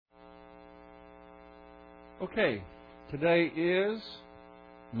Okay, today is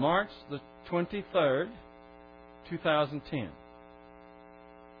March the 23rd, 2010.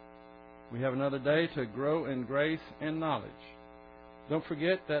 We have another day to grow in grace and knowledge. Don't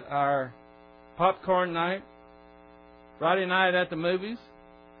forget that our popcorn night, Friday night at the movies,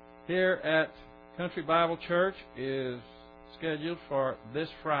 here at Country Bible Church is scheduled for this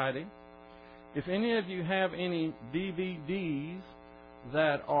Friday. If any of you have any DVDs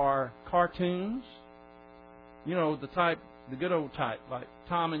that are cartoons, you know, the good old type, like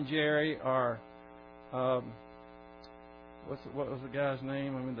Tom and Jerry, or what was the guy's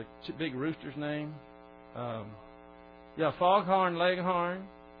name? I mean, the big rooster's name. Foghorn Leghorn,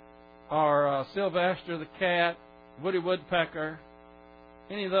 or Sylvester the Cat, Woody Woodpecker.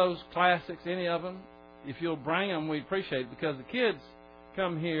 Any of those classics, any of them, if you'll bring them, we'd appreciate it, because the kids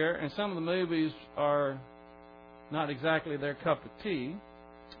come here, and some of the movies are not exactly their cup of tea.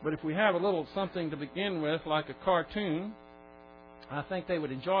 But if we have a little something to begin with, like a cartoon, I think they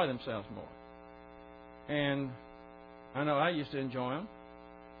would enjoy themselves more. And I know I used to enjoy them.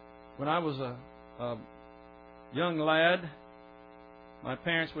 When I was a young lad, my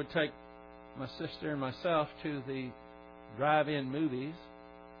parents would take my sister and myself to the drive-in movies,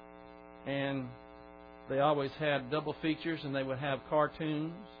 and they always had double features, and they would have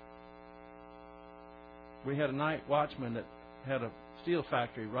cartoons. We had a night watchman that had a steel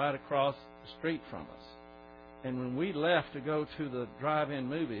factory right across the street from us. And when we left to go to the drive-in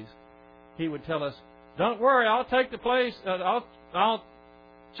movies, he would tell us, "Don't worry, I'll take the place, I'll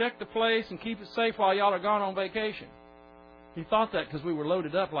check the place and keep it safe while y'all are gone on vacation." He thought that because we were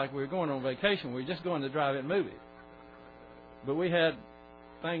loaded up like we were going on vacation. We were just going to drive-in movies. But we had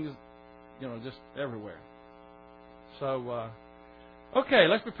things, just everywhere. So, okay,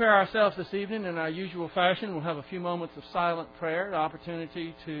 let's prepare ourselves this evening in our usual fashion. We'll have a few moments of silent prayer, the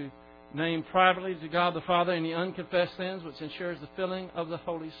opportunity to name privately to God the Father any unconfessed sins, which ensures the filling of the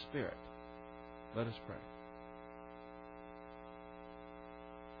Holy Spirit. Let us pray.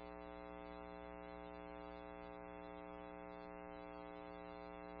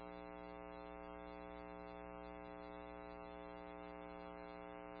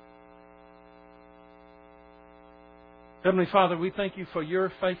 Heavenly Father, we thank you for your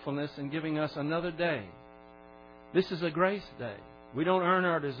faithfulness in giving us another day. This is a grace day. We don't earn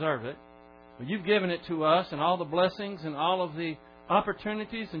or deserve it, but you've given it to us, and all the blessings and all of the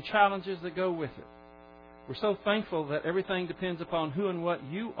opportunities and challenges that go with it. We're so thankful that everything depends upon who and what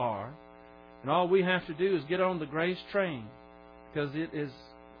you are, and all we have to do is get on the grace train, because it is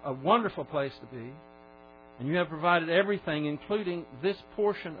a wonderful place to be, and you have provided everything, including this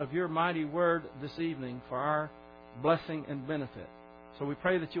portion of your mighty word this evening, for our blessing and benefit. So we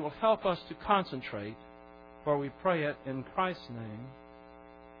pray that you will help us to concentrate, for we pray it in Christ's name.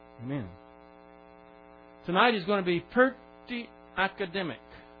 Amen. Tonight is going to be pretty academic.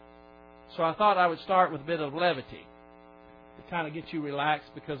 So I thought I would start with a bit of levity to kind of get you relaxed,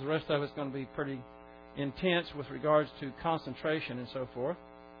 because the rest of it's going to be pretty intense with regards to concentration and so forth.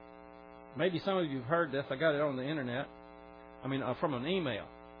 Maybe some of you have heard this. I got it on the internet. From an email.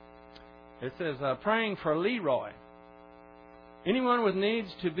 It says, praying for Leroy. Anyone with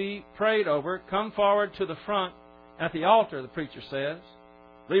needs to be prayed over, come forward to the front at the altar, the preacher says.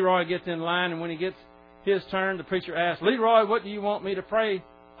 Leroy gets in line, and when he gets his turn, the preacher asks, "Leroy, what do you want me to pray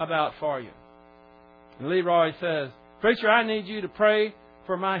about for you?" And Leroy says, "Preacher, I need you to pray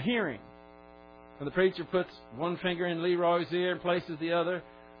for my hearing." And the preacher puts one finger in Leroy's ear and places the other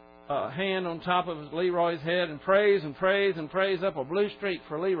hand on top of Leroy's head and prays and prays and prays up a blue streak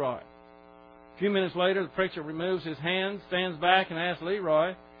for Leroy. A few minutes later, the preacher removes his hand, stands back, and asks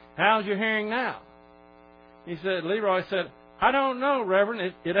Leroy, "How's your hearing now?" Leroy said, "I don't know,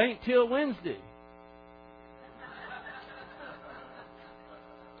 Reverend. It ain't till Wednesday."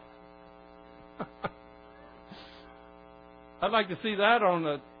 I'd like to see that on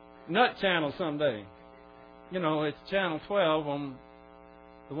the Nut Channel someday. It's Channel 12 on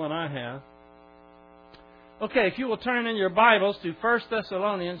the one I have. Okay, if you will turn in your Bibles to 1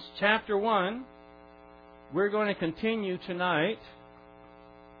 Thessalonians chapter 1, we're going to continue tonight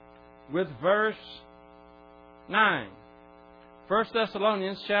with verse 9. 1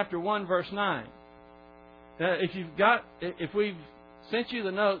 Thessalonians chapter 1, verse 9. Now, if we've sent you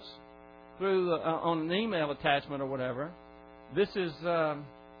the notes through on an email attachment or whatever, this is the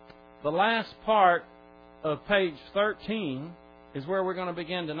last part of page 13 is where we're going to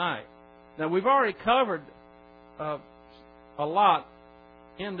begin tonight. Now, we've already covered a lot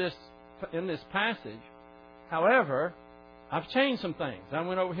in this passage. However, I've changed some things. I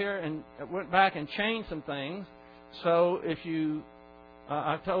went over here and went back and changed some things. So if you,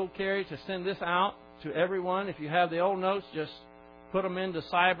 I told Carrie to send this out to everyone. If you have the old notes, just put them into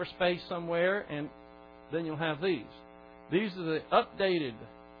cyberspace somewhere, and then you'll have these. These are the updated,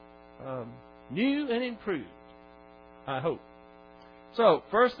 new and improved, I hope. So,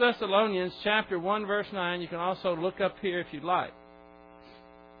 1 Thessalonians chapter 1, verse 9, you can also look up here if you'd like.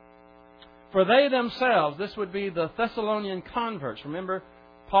 For they themselves, this would be the Thessalonian converts. Remember,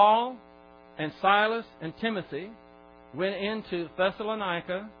 Paul and Silas and Timothy went into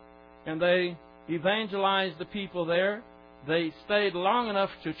Thessalonica, and they evangelized the people there. They stayed long enough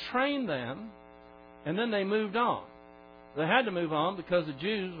to train them, and then they moved on. They had to move on because the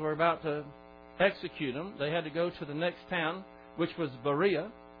Jews were about to execute them. They had to go to the next town, which was Berea.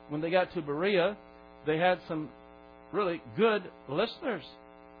 When they got to Berea, they had some really good listeners.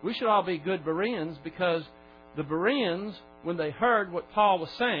 We should all be good Bereans, because the Bereans, when they heard what Paul was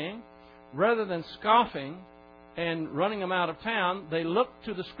saying, rather than scoffing and running them out of town, they looked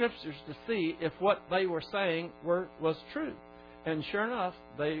to the Scriptures to see if what they were saying was true. And sure enough,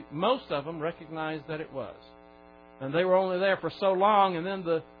 most of them recognized that it was. And they were only there for so long, and then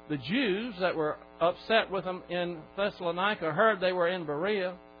the Jews that were upset with them in Thessalonica heard they were in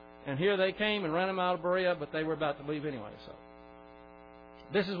Berea, and here they came and ran them out of Berea, but they were about to leave anyway. So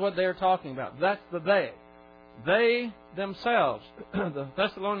this is what they're talking about. That's the they. They themselves, the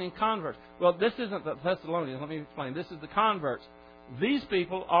Thessalonian converts. Well, this isn't the Thessalonians. Let me explain. This is the converts. These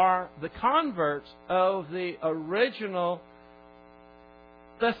people are the converts of the original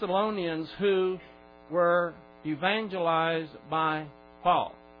Thessalonians who were evangelized by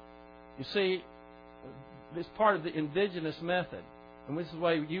Paul. You see, this is part of the indigenous method. And this is the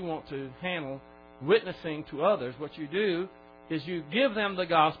way you want to handle witnessing to others. What you do is you give them the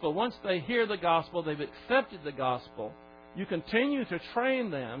gospel. Once they hear the gospel, they've accepted the gospel, you continue to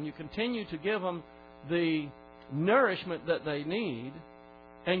train them, you continue to give them the nourishment that they need,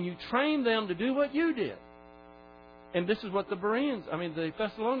 and you train them to do what you did. And this is what the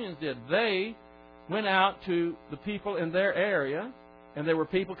Thessalonians did. They went out to the people in their area, and there were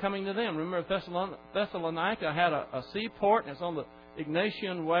people coming to them. Remember, Thessalonica had a seaport, and it's on the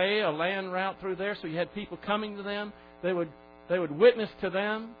Ignatian Way, a land route through there, so you had people coming to them. They would witness to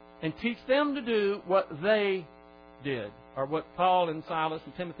them and teach them to do what they did, or what Paul and Silas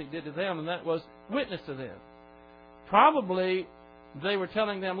and Timothy did to them, and that was witness to them. Probably they were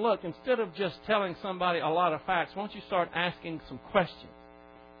telling them, look, instead of just telling somebody a lot of facts, why don't you start asking some questions?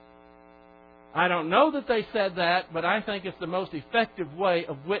 I don't know that they said that, but I think it's the most effective way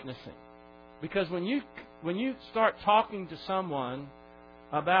of witnessing. Because when you start talking to someone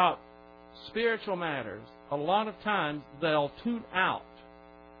about spiritual matters, a lot of times they'll tune out.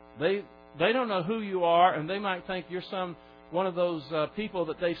 They don't know who you are, and they might think you're one of those people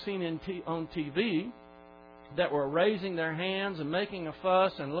that they've seen on TV that were raising their hands and making a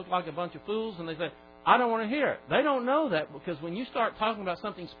fuss and look like a bunch of fools, and they say, I don't want to hear it. They don't know that, because when you start talking about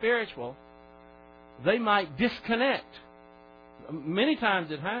something spiritual, they might disconnect. Many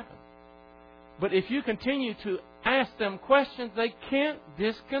times it happens. But if you continue to ask them questions, they can't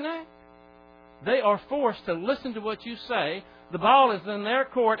disconnect. They are forced to listen to what you say. The ball is in their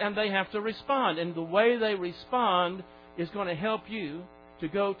court, and they have to respond. And the way they respond is going to help you to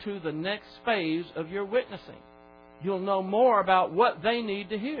go to the next phase of your witnessing. You'll know more about what they need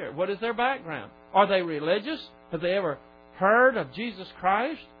to hear. What is their background? Are they religious? Have they ever heard of Jesus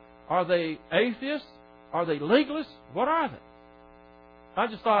Christ? Are they atheists? Are they legalists? What are they? I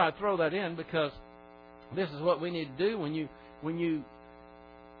just thought I'd throw that in, because this is what we need to do when you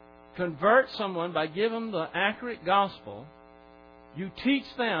convert someone by giving them the accurate gospel. You teach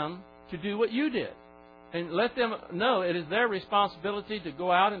them to do what you did, and let them know it is their responsibility to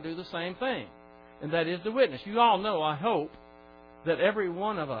go out and do the same thing, and that is to witness. You all know, I hope, that every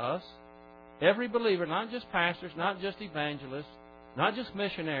one of us, every believer, not just pastors, not just evangelists, not just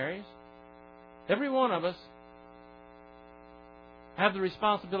missionaries, every one of us have the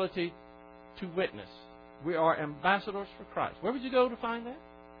responsibility to witness. We are ambassadors for Christ. Where would you go to find that?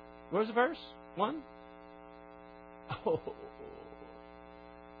 Where's the verse? 1? Oh.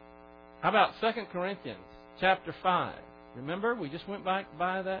 How about 2 Corinthians chapter 5? Remember, we just went back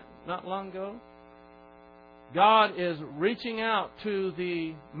by that not long ago. God is reaching out to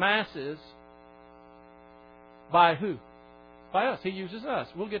the masses by who? By us. He uses us.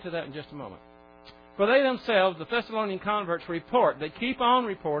 We'll get to that in just a moment. For they themselves, the Thessalonian converts, report. They keep on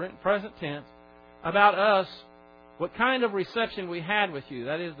reporting, present tense, about us, what kind of reception we had with you.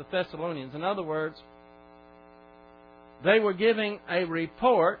 That is, the Thessalonians. In other words, they were giving a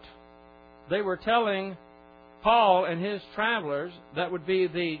report. They were telling Paul and his travelers, that would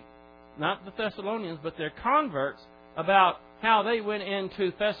be not the Thessalonians, but their converts, about how they went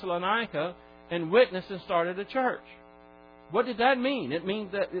into Thessalonica and witnessed and started a church. What did that mean? It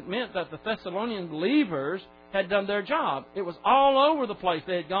meant that the Thessalonian believers had done their job. It was all over the place.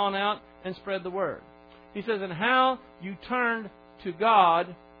 They had gone out and spread the word. He says, and how you turned to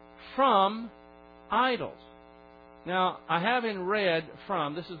God from idols. Now, I have in red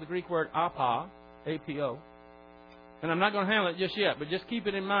from, this is the Greek word apo, A-P-O. And I'm not going to handle it just yet, but just keep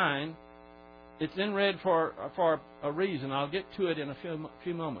it in mind. It's in red for a reason. I'll get to it in a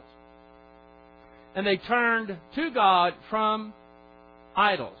few moments. And they turned to God from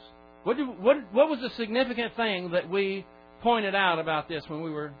idols. What was the significant thing that we pointed out about this when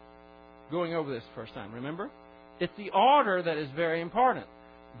we were going over this first time? Remember? It's the order that is very important.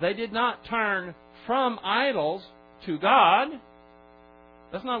 They did not turn from idols to God.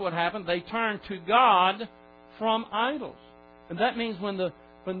 That's not what happened. They turned to God from idols. And that means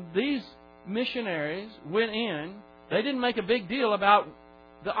when these missionaries went in, they didn't make a big deal about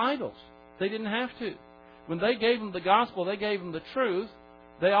the idols. They didn't have to. When they gave them the gospel, they gave them the truth,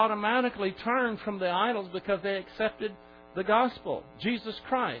 they automatically turned from the idols because they accepted the gospel, Jesus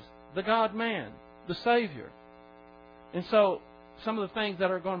Christ, the God-man, the Savior. And so some of the things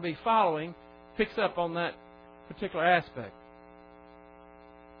that are going to be following picks up on that particular aspect.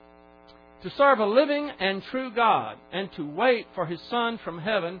 To serve a living and true God, and to wait for His Son from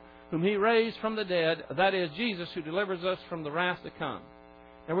heaven, whom He raised from the dead, that is, Jesus, who delivers us from the wrath to come.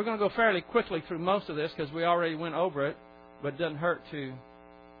 And we're going to go fairly quickly through most of this because we already went over it, but it doesn't hurt to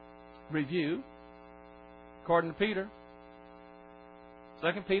review. According to Peter,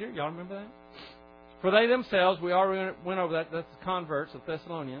 2 Peter, y'all remember that? For they themselves, we already went over that, that's the converts of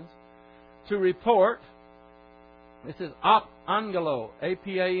Thessalonians, to report, this is angelo,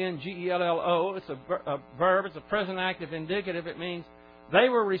 A-P-A-N-G-E-L-L-O, it's a verb, it's a present active indicative, it means they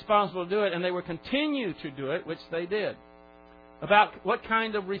were responsible to do it and they would continue to do it, which they did. About what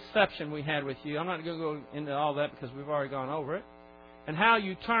kind of reception we had with you. I'm not going to go into all that because we've already gone over it. And how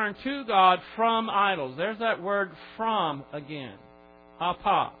you turn to God from idols. There's that word from again.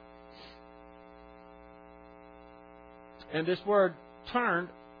 Apa. And this word turned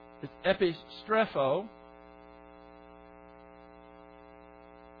is epistrepho.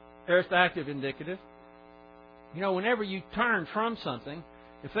 Aorist active indicative. You know, whenever you turn from something,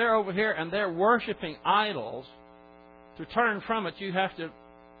 if they're over here and they're worshiping idols, to turn from it, you have to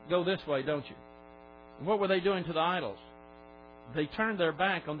go this way, don't you? And what were they doing to the idols? They turned their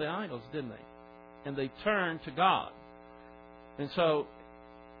back on the idols, didn't they? And they turned to God. And so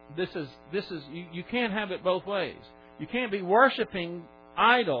this is you can't have it both ways. You can't be worshiping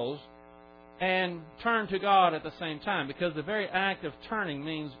idols and turn to God at the same time, because the very act of turning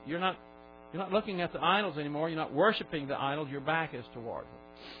means you're not looking at the idols anymore. You're not worshiping the idols. Your back is toward them.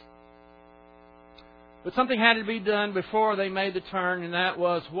 But something had to be done before they made the turn, and that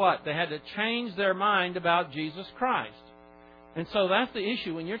was what? They had to change their mind about Jesus Christ. And so that's the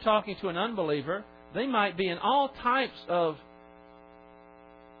issue. When you're talking to an unbeliever, they might be in all types of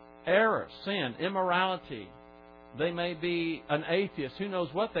error, sin, immorality. They may be an atheist. Who knows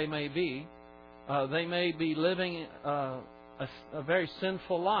what they may be. They may be living a very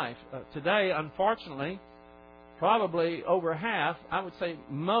sinful life. Today, unfortunately, probably over half, I would say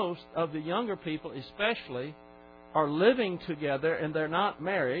most of the younger people especially, are living together and they're not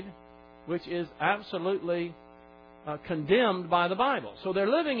married, which is absolutely condemned by the Bible. So they're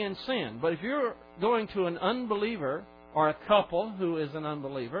living in sin. But if you're going to an unbeliever or a couple who is an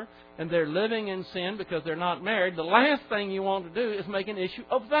unbeliever and they're living in sin because they're not married, the last thing you want to do is make an issue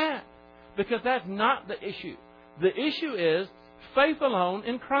of that, because that's not the issue. The issue is faith alone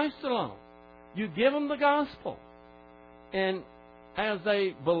in Christ alone. You give them the gospel. And as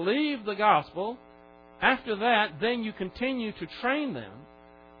they believe the gospel, after that, then you continue to train them.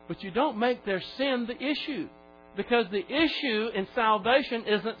 But you don't make their sin the issue. Because the issue in salvation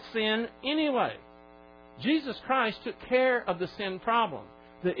isn't sin anyway. Jesus Christ took care of the sin problem.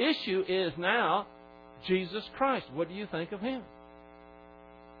 The issue is now Jesus Christ. What do you think of Him?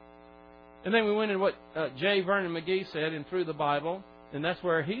 And then we went in what J. Vernon McGee said in Through the Bible. And that's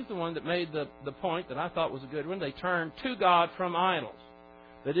where he's the one that made the point that I thought was a good one. They turned to God from idols.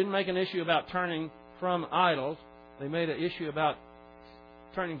 They didn't make an issue about turning from idols. They made an issue about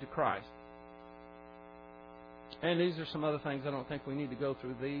turning to Christ. And these are some other things. I don't think we need to go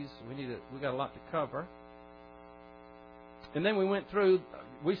through these. We got a lot to cover. And then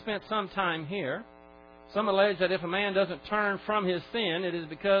we spent some time here. Some allege that if a man doesn't turn from his sin, it is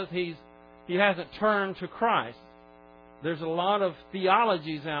because he hasn't turned to Christ. There's a lot of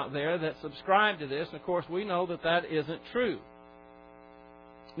theologies out there that subscribe to this. And of course, we know that that isn't true.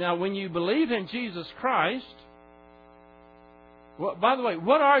 Now, when you believe in Jesus Christ, Well, by the way,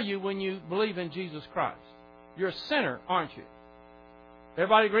 what are you when you believe in Jesus Christ? You're a sinner, aren't you?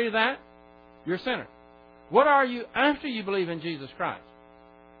 Everybody agree with that? You're a sinner. What are you after you believe in Jesus Christ?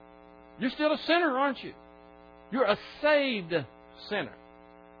 You're still a sinner, aren't you? You're a saved sinner.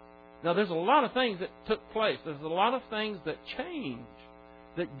 Now, there's a lot of things that took place. There's a lot of things that changed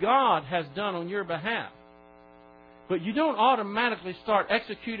that God has done on your behalf. But you don't automatically start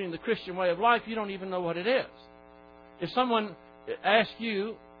executing the Christian way of life. You don't even know what it is. If someone asked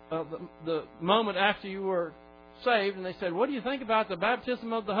you the moment after you were saved and they said, what do you think about the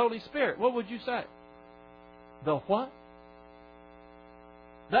baptism of the Holy Spirit? What would you say? The what?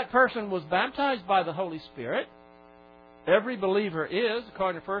 That person was baptized by the Holy Spirit. Every believer is,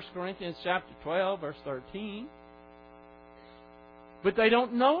 according to 1 Corinthians chapter 12, verse 13. But they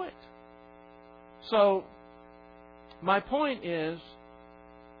don't know it. So, my point is,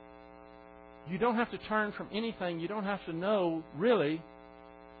 you don't have to turn from anything. You don't have to know, really,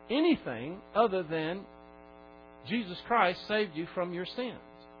 anything other than Jesus Christ saved you from your sins.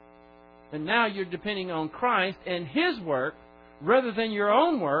 And now you're depending on Christ and His work rather than your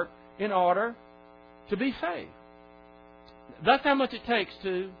own work in order to be saved. That's how much it takes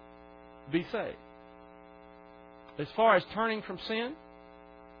to be saved. As far as turning from sin,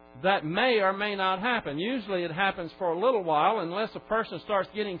 that may or may not happen. Usually it happens for a little while unless a person starts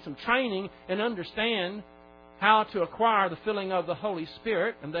getting some training and understand how to acquire the filling of the Holy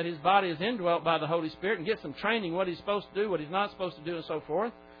Spirit and that his body is indwelt by the Holy Spirit and get some training what he's supposed to do, what he's not supposed to do, and so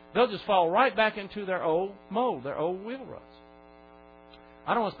forth. They'll just fall right back into their old mold, their old wheel ruts.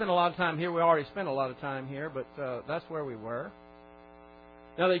 I don't want to spend a lot of time here. We already spent a lot of time here, but that's where we were.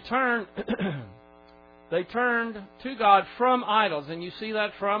 Now they turned to God from idols. And you see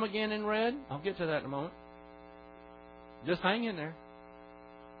that from again in red? I'll get to that in a moment. Just hang in there.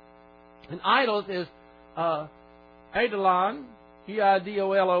 And idols is eidolon,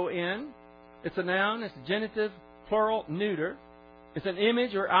 E-I-D-O-L-O-N. It's a noun. It's a genitive, plural, neuter. It's an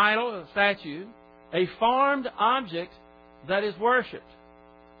image or idol, a statue, a formed object that is worshipped.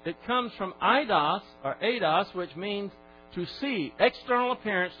 It comes from eidos, or eidos, which means to see, external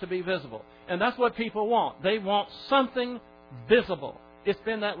appearance to be visible. And that's what people want. They want something visible. It's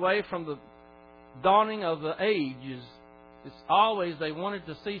been that way from the dawning of the ages. It's always they wanted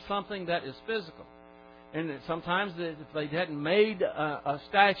to see something that is physical. And sometimes if they hadn't made a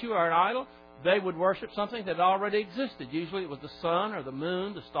statue or an idol, they would worship something that already existed. Usually it was the sun or the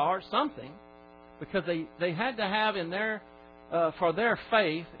moon, the stars, something. Because they had to have in their for their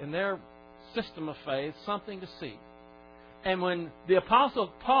faith, in their system of faith, something to see. And when the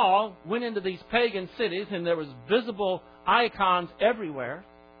Apostle Paul went into these pagan cities and there was visible icons everywhere,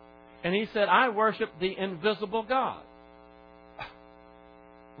 and he said, I worship the invisible God.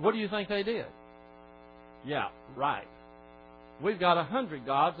 What do you think they did? Yeah, right. We've got 100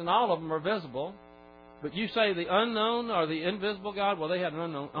 gods and all of them are visible. But you say the unknown or the invisible God? Well, they had an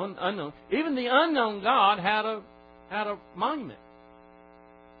unknown. Even the unknown God had a monument.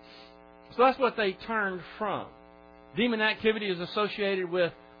 So that's what they turned from. Demon activity is associated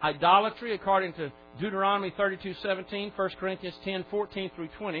with idolatry, according to Deuteronomy 32:17, 1 Corinthians 10:14 through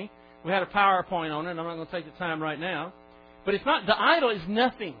 20. We had a PowerPoint on it. I'm not going to take the time right now. But it's not. The idol is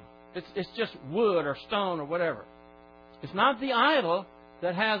nothing. It's just wood or stone or whatever. It's not the idol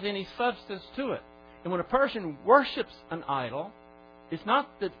that has any substance to it. And when a person worships an idol, it's not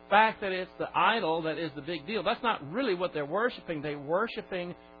the fact that it's the idol that is the big deal. That's not really what they're worshiping. They're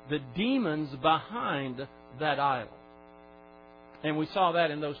worshiping the demons behind that idol. And we saw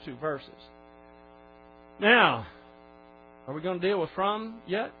that in those two verses. Now, are we going to deal with from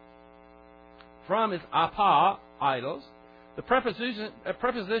yet? From is apa, idols. The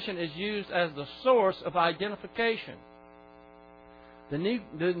preposition is used as the source of identification. The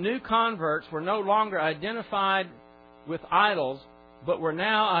new converts were no longer identified with idols, but were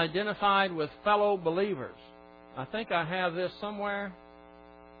now identified with fellow believers. I think I have this somewhere.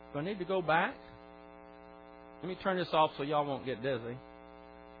 Do I need to go back? Let me turn this off so y'all won't get dizzy.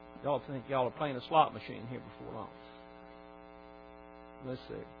 Y'all think y'all are playing a slot machine here before long. Let's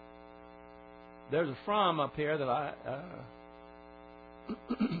see. There's a from up here that I...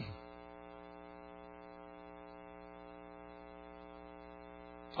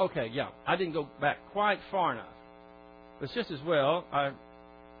 Okay, yeah. I didn't go back quite far enough. But just as well, I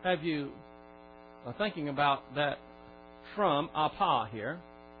have you thinking about that from apa here.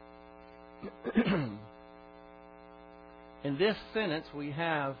 In this sentence we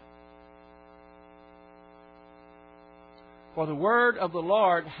have, for the word of the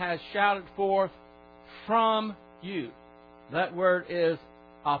Lord has shouted forth from you. That word is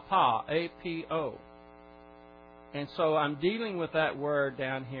apa, A-P-O. And so I'm dealing with that word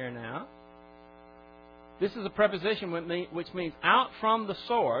down here now. This is a preposition which means out from the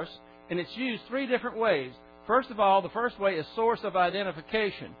source, and it's used three different ways. First of all, the first way is source of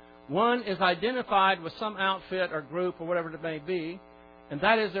identification. One is identified with some outfit or group or whatever it may be, and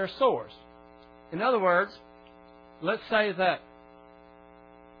that is their source. In other words, let's say that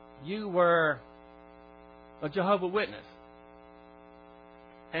you were a Jehovah's Witness,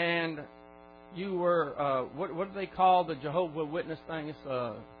 and you were, what do they call the Jehovah's Witness thing?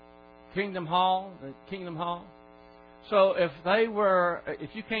 It's Kingdom Hall, the Kingdom Hall. So if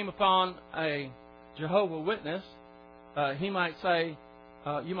you came upon a Jehovah's Witness, he might say,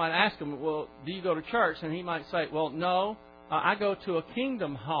 you might ask him, well, do you go to church? And he might say, well, no, I go to a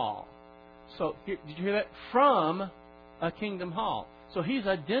Kingdom Hall. So did you hear that? From a Kingdom Hall. So he's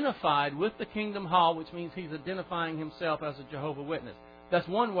identified with the Kingdom Hall, which means he's identifying himself as a Jehovah's Witness. That's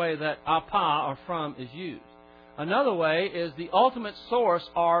one way that apa, or from, is used. Another way is the ultimate source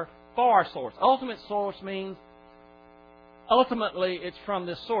or far source. Ultimate source means ultimately it's from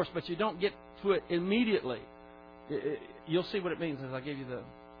this source, but you don't get to it immediately. You'll see what it means as I give you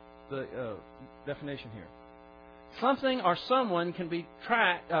the definition here. Something or someone can be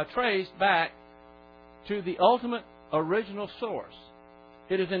traced back to the ultimate original source.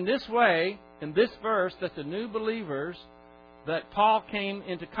 It is in this way, in this verse, that the new believers that Paul came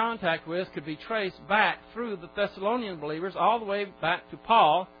into contact with could be traced back through the Thessalonian believers all the way back to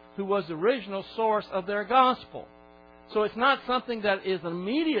Paul, who was the original source of their gospel. So it's not something that is an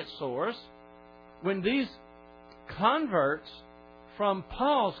immediate source. When these converts from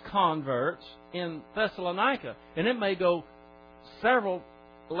Paul's converts in Thessalonica, and it may go several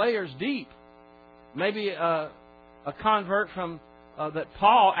layers deep, maybe a convert from that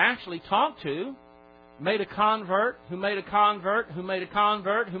Paul actually talked to, made a convert, who made a convert, who made a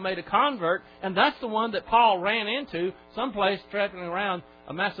convert, who made a convert, and that's the one that Paul ran into someplace traveling around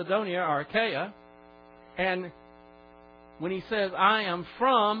Macedonia or Achaia. And when he says, I am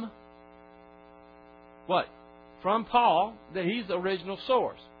from, what? From Paul, that he's the original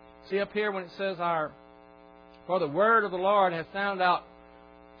source. See up here when it says, for the word of the Lord has found out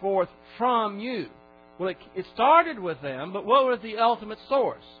forth from you. Well, it started with them, but what was the ultimate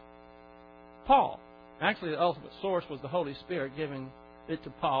source? Paul. Actually, the ultimate source was the Holy Spirit giving it to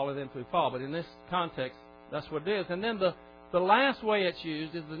Paul and then through Paul. But in this context, that's what it is. And then the last way it's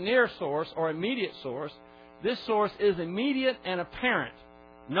used is the near source or immediate source. This source is immediate and apparent.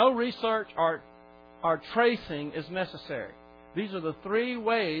 No research or tracing is necessary. These are the three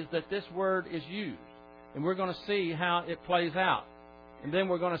ways that this word is used. And we're going to see how it plays out. And then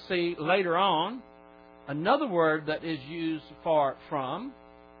we're going to see later on another word that is used for from.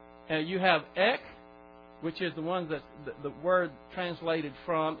 And you have ek, which is the one that the word translated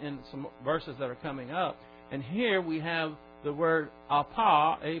from in some verses that are coming up. And here we have the word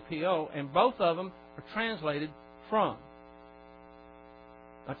apa, A-P-O, and both of them are translated from.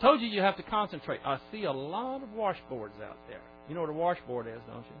 I told you you have to concentrate. I see a lot of washboards out there. You know what a washboard is,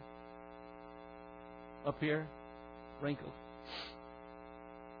 don't you? Up here, wrinkled.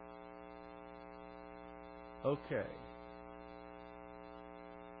 Okay.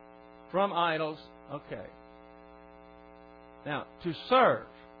 From idols. Okay. Now, to serve.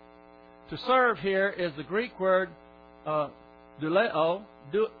 To serve here is the Greek word douleo,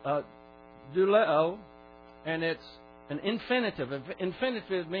 and it's an infinitive.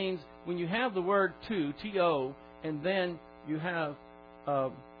 Infinitive means when you have the word to, T-O, and then you have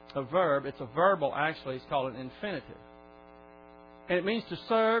a verb. It's a verbal, actually. It's called an infinitive. And it means to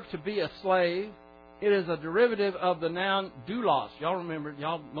serve, to be a slave. It is a derivative of the noun doulos. Y'all remember,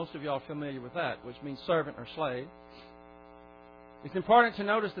 most of y'all are familiar with that, which means servant or slave. It's important to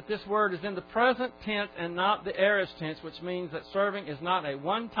notice that this word is in the present tense and not the aorist tense, which means that serving is not a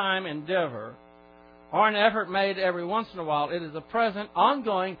one-time endeavor or an effort made every once in a while. It is a present,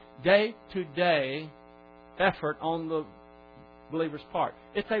 ongoing, day-to-day effort on the believer's part.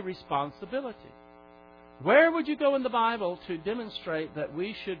 It's a responsibility. Where would you go in the Bible to demonstrate that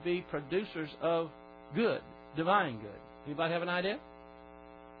we should be producers of good, divine good? Anybody have an idea?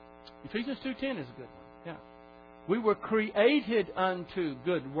 Ephesians 2:10 is a good one. Yeah. We were created unto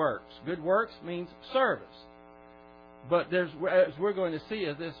good works. Good works means service. But as we're going to see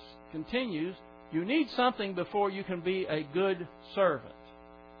as this continues, you need something before you can be a good servant.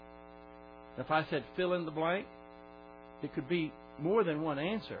 If I said fill in the blank, it could be more than one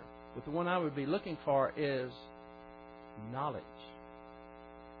answer. But the one I would be looking for is knowledge.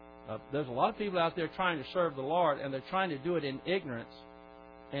 There's a lot of people out there trying to serve the Lord, and they're trying to do it in ignorance,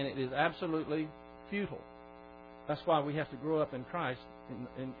 and it is absolutely futile. That's why we have to grow up in Christ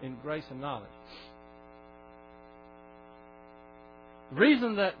in grace and knowledge. The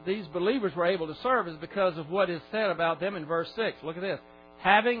reason that these believers were able to serve is because of what is said about them in verse 6. Look at this.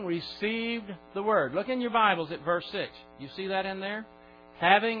 Having received the Word. Look in your Bibles at verse 6. You see that in there?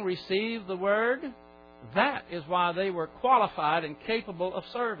 Having received the Word, that is why they were qualified and capable of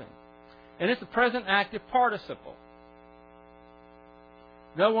serving. And it's a present active participle.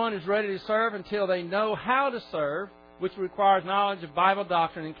 No one is ready to serve until they know how to serve, which requires knowledge of Bible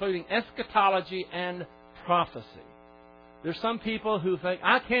doctrine, including eschatology and prophecy. There's some people who think,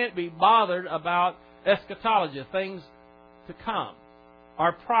 I can't be bothered about eschatology, things to come,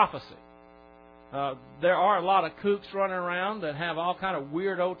 or prophecy. There are a lot of kooks running around that have all kind of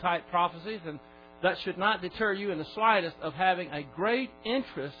weirdo type prophecies, and that should not deter you in the slightest of having a great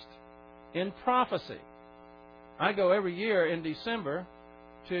interest in prophecy. I go every year in December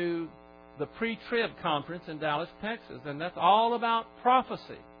to the pre-trib conference in Dallas, Texas, and that's all about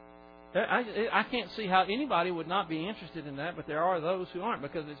prophecy. I can't see how anybody would not be interested in that, but there are those who aren't,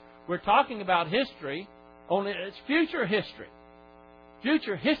 because we're talking about history, only it's future history.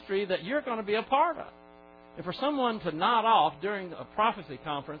 Future history that you're going to be a part of. And for someone to nod off during a prophecy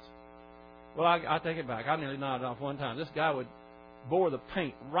conference, well, I take it back. I nearly nodded off one time. This guy would bore the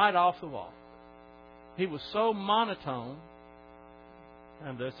paint right off the wall. He was so monotone.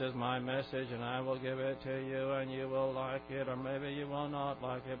 And this is my message, and I will give it to you, and you will like it, or maybe you will not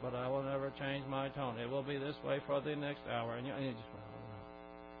like it, but I will never change my tone. It will be this way for the next hour. And he just went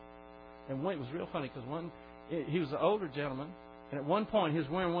on. And it was real funny, because he was an older gentleman, and at one point he was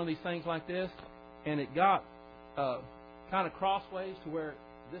wearing one of these things like this, and it got kind of crossways to where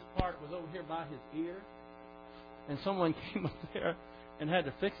this part was over here by his ear. And someone came up there and had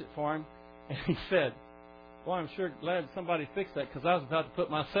to fix it for him, and he said, "Well, I'm sure glad somebody fixed that, because I was about to put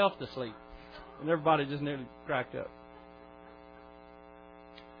myself to sleep." And everybody just nearly cracked up.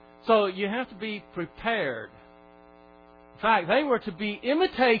 So you have to be prepared. In fact, they were to be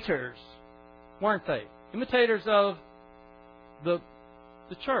imitators, weren't they? Imitators of the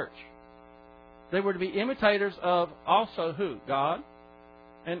church. They were to be imitators of also who? God.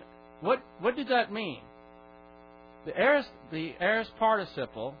 And what did that mean? The aorist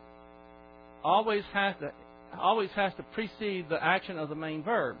participle always has to precede the action of the main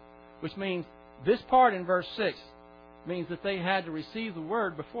verb, which means this part in verse 6 means that they had to receive the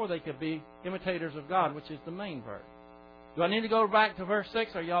Word before they could be imitators of God, which is the main verb. Do I need to go back to verse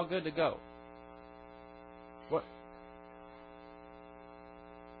 6, or are y'all good to go? What?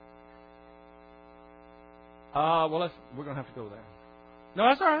 We're going to have to go there. No,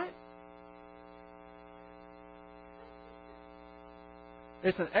 that's all right.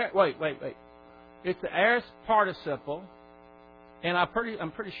 It's an wait. It's the aorist participle, and I'm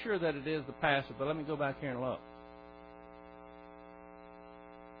pretty sure that it is the passive. But let me go back here and look.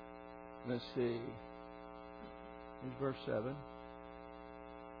 Let's see. Here's verse 7.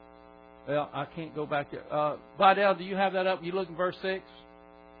 Well, I can't go back there. Vidal, do you have that up? You look at verse 6?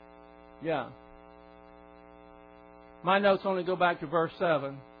 Yeah. My notes only go back to verse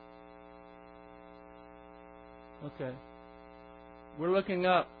 7. Okay. We're looking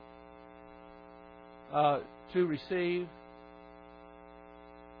up to receive.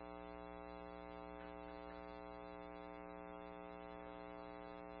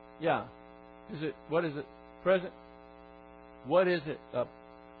 Yeah. What is it? Present? What is it?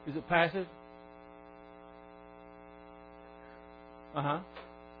 Is it passive?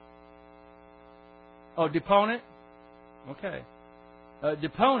 Oh, deponent? Okay.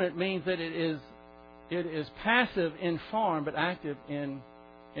 Deponent means that it is passive in form but active in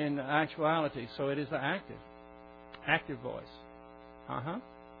actuality. So it is an active voice.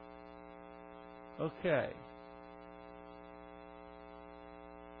 Okay.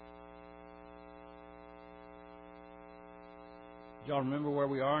 Do y'all remember where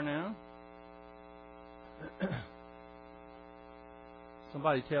we are now?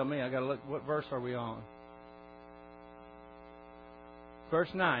 Somebody tell me. I got to look. What verse are we on? Verse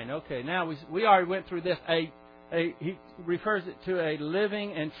 9. Okay. Now we already went through this. He refers it to a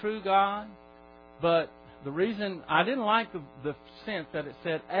living and true God, but the reason I didn't like the sense that it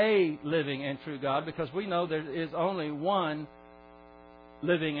said a living and true God, because we know there is only one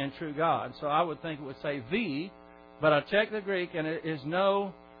living and true God. So I would think it would say the, but I checked the Greek and it is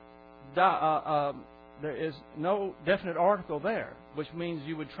there is no definite article there, which means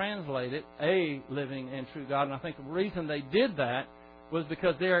you would translate it a living and true God. And I think the reason they did that was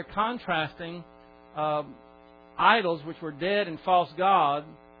because they are contrasting idols which were dead and false gods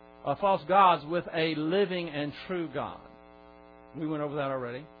with a living and true God. We went over that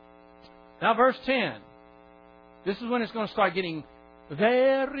already. Now verse 10. This is when it's going to start getting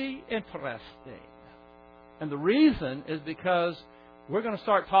very interesting. And the reason is because we're going to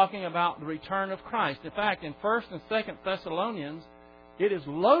start talking about the return of Christ. In fact, in 1 and 2 Thessalonians, it is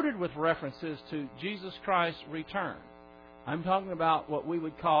loaded with references to Jesus Christ's return. I'm talking about what we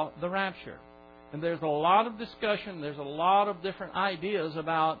would call the rapture. And there's a lot of discussion, there's a lot of different ideas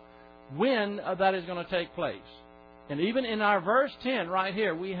about when that is going to take place. And even in our verse 10 right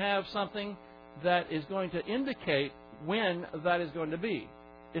here, we have something that is going to indicate when that is going to be.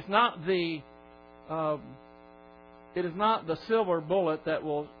 It's not the silver bullet that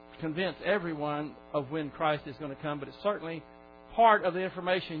will convince everyone of when Christ is going to come, but it's certainly part of the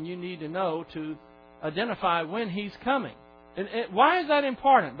information you need to know to identify when He's coming. And why is that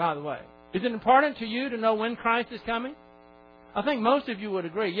important, by the way? Is it important to you to know when Christ is coming? I think most of you would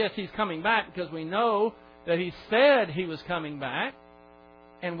agree, yes, He's coming back, because we know that He said He was coming back.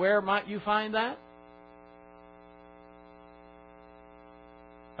 And where might you find that?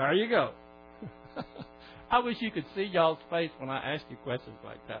 There you go. I wish you could see y'all's face when I ask you questions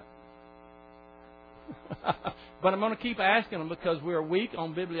like that. But I'm going to keep asking them because we're weak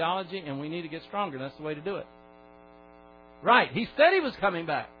on bibliology and we need to get stronger. That's the way to do it. Right. He said He was coming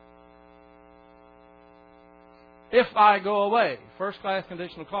back. If I go away. First class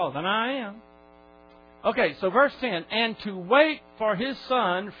conditional clause. And I am. Okay, so verse 10. And to wait for His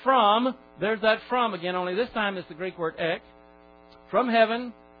Son from, there's that from again, only this time it's the Greek word ek, from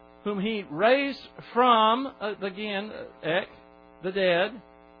heaven, whom He raised from, again, ek, the dead,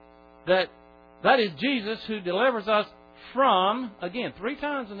 that is Jesus who delivers us from, again, 3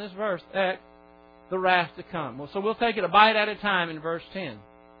 times in this verse, ek, the wrath to come. Well, so we'll take it a bite at a time in verse 10.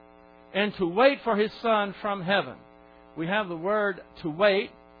 And to wait for His Son from heaven. We have the word to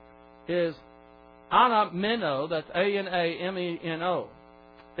wait is anameno, that's A-N-A-M-E-N-O.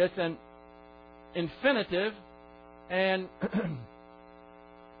 It's an infinitive, and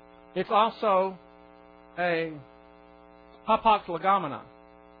it's also a hapax legomena.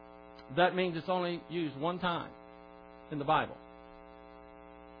 That means it's only used one time in the Bible.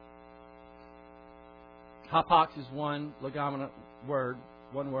 Hapax is one, legomena word,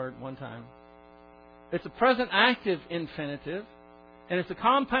 one word, one time. It's a present active infinitive, and it's a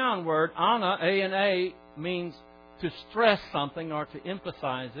compound word. Ana, A-N-A, means to stress something or to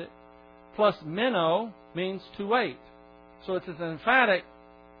emphasize it, plus meno means to wait. So it's an emphatic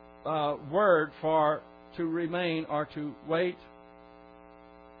word for to remain or to wait.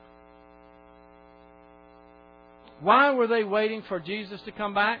 Why were they waiting for Jesus to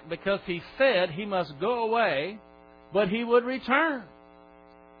come back? Because He said He must go away, but He would return.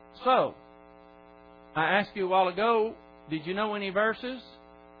 So, I asked you a while ago, did you know any verses?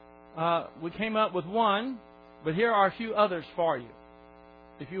 We came up with one, but here are a few others for you.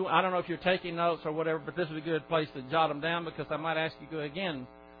 I don't know if you're taking notes or whatever, but this is a good place to jot them down because I might ask you again.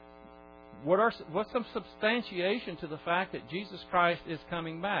 What's some substantiation to the fact that Jesus Christ is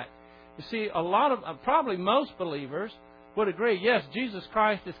coming back? You see, probably most believers would agree, yes, Jesus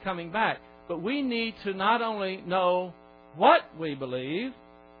Christ is coming back. But we need to not only know what we believe,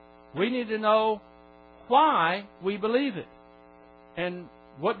 we need to know why we believe it. And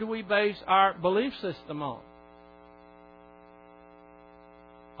what do we base our belief system on?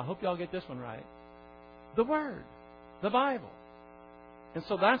 I hope y'all get this one right. The Word, the Bible. And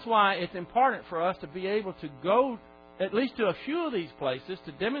so that's why it's important for us to be able to go at least to a few of these places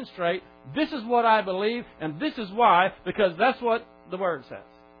to demonstrate this is what I believe and this is why, because that's what the Word says.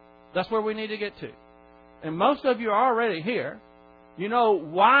 That's where we need to get to. And most of you are already here. You know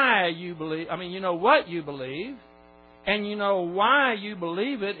why you believe, you know what you believe, and you know why you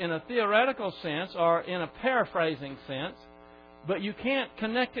believe it in a theoretical sense or in a paraphrasing sense, but you can't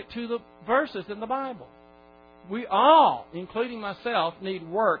connect it to the verses in the Bible. We all, including myself, need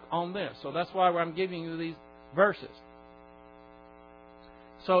work on this. So that's why I'm giving you these verses.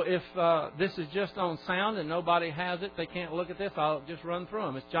 So if this is just on sound and nobody has it, they can't look at this, I'll just run through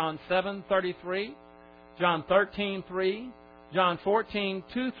them. It's John 7:33, John 13:3, John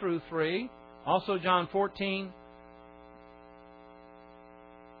 14:2 through 3, also John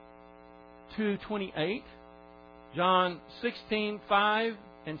 14:2-28, John 16:5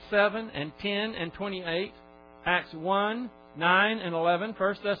 and 7 and 10 and 28, Acts 1:9 and 11,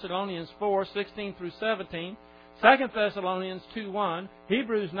 1 Thessalonians 4:16 through 17, 2 Thessalonians 2:1,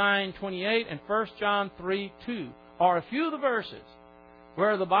 Hebrews 9:28, and 1 John 3:2 are a few of the verses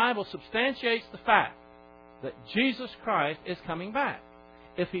where the Bible substantiates the fact that Jesus Christ is coming back.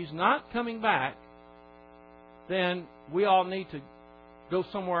 If He's not coming back, then we all need to go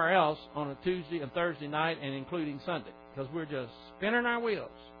somewhere else on a Tuesday and Thursday night and including Sunday, because we're just spinning our wheels.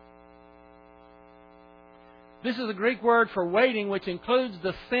 This is a Greek word for waiting, which includes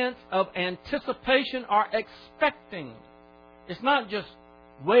the sense of anticipation or expecting. It's not just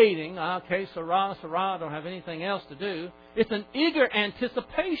waiting. Okay, Sarah, I don't have anything else to do. It's an eager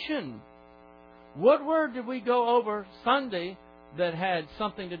anticipation. What word did we go over Sunday that had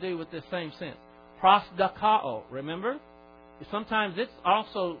something to do with this same sense? Prosdakao, remember? Sometimes it's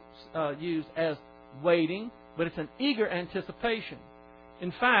also used as waiting, but it's an eager anticipation.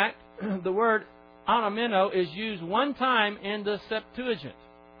 In fact, the word anameno is used one time in the Septuagint.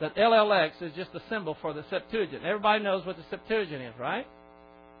 That LLX is just a symbol for the Septuagint. Everybody knows what the Septuagint is, right?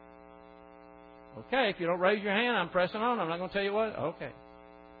 Okay, if you don't raise your hand, I'm pressing on. I'm not going to tell you what. Okay.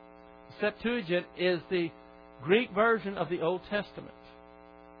 The Septuagint is the Greek version of the Old Testament.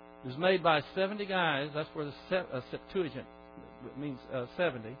 It was made by 70 guys. That's where the Septuagint means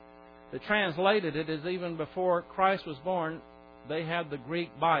 70. They translated it as even before Christ was born, they had the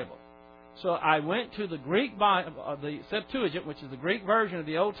Greek Bible. So I went to the Greek Bible, the Septuagint, which is the Greek version of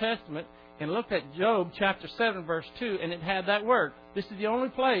the Old Testament, and looked at Job chapter 7, verse 2, and it had that word. This is the only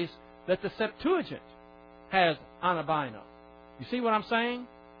place that the Septuagint has anabino. You see what I'm saying?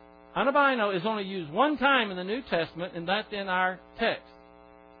 Anabino is only used one time in the New Testament, and that's in our text.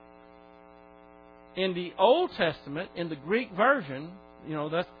 In the Old Testament, in the Greek version,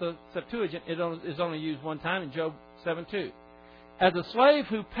 that's the Septuagint, it is only used one time in Job 7:2. As a slave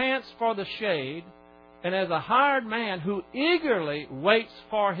who pants for the shade, and as a hired man who eagerly waits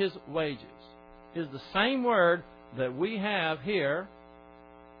for his wages, is the same word that we have here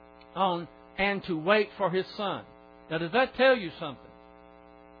on and to wait for his son. Now, does that tell you something?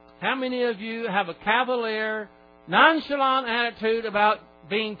 How many of you have a cavalier, nonchalant attitude about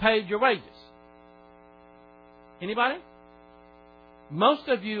being paid your wages? Anybody? Most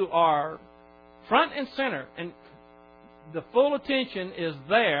of you are front and center, and the full attention is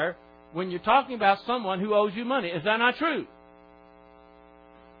there when you're talking about someone who owes you money. Is that not true?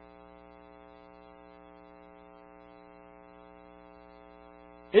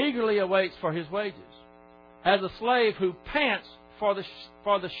 Eagerly awaits for his wages. As a slave who pants for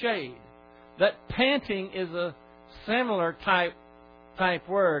the shade. That panting is a similar type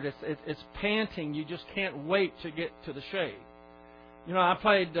word. It's panting. You just can't wait to get to the shade. I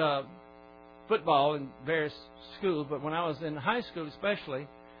played football in various schools, but when I was in high school especially,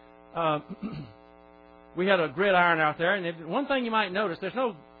 we had a gridiron out there. And one thing you might notice, there's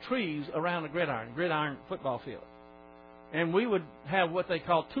no trees around the gridiron football field. And we would have what they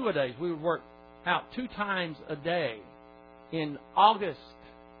call two-a-days. We would work out 2 times a day in August.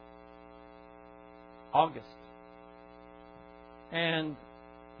 And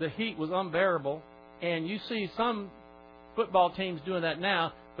the heat was unbearable. And you see some football teams doing that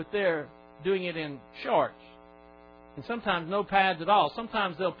now, but they're doing it in shorts. And sometimes no pads at all.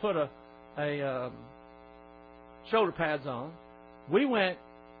 Sometimes they'll put a shoulder pads on. We went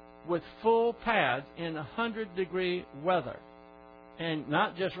with full pads in 100-degree weather. And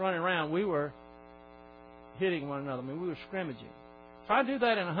not just running around, we were hitting one another. We were scrimmaging. So I do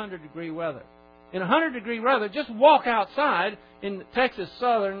that in 100-degree weather. In 100-degree weather, just walk outside in Texas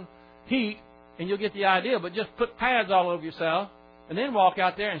southern heat, and you'll get the idea. But just put pads all over yourself, and then walk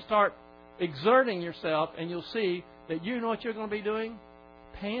out there and start exerting yourself, and you'll see that you know what you're going to be doing?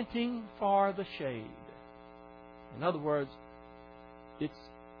 Panting for the shade. In other words, it's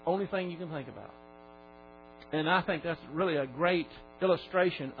the only thing you can think about. And I think that's really a great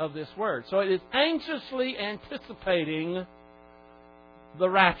illustration of this word. So it is anxiously anticipating the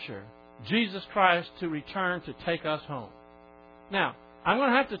rapture, Jesus Christ to return to take us home. Now, I'm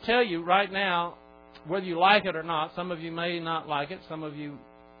going to have to tell you right now, whether you like it or not, some of you may not like it, some of you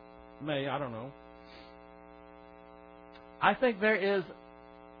may, I don't know. I think there is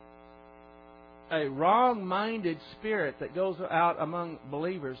a wrong-minded spirit that goes out among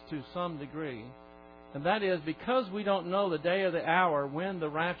believers to some degree. And that is because we don't know the day or the hour when the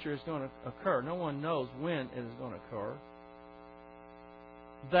rapture is going to occur. No one knows when it is going to occur.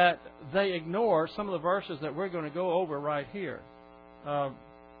 That they ignore some of the verses that we're going to go over right here.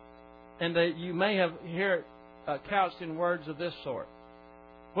 And that you may have heard couched in words of this sort.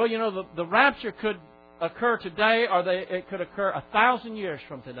 Well, the rapture could occur today, or it could occur 1,000 years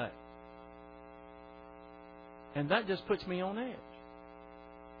from today. And that just puts me on edge.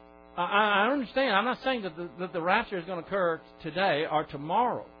 I understand. I'm not saying that the rapture is going to occur today or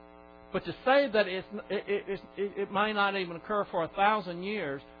tomorrow. But to say that it might not even occur for 1,000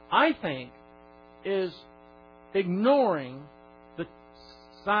 years, I think, is ignoring the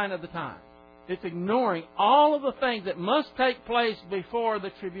sign of the times. It's ignoring all of the things that must take place before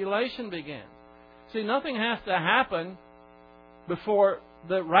the tribulation begins. See, nothing has to happen before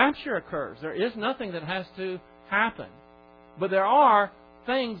the rapture occurs. There is nothing that has to happen. But there are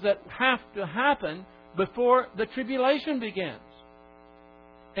things that have to happen before the tribulation begins.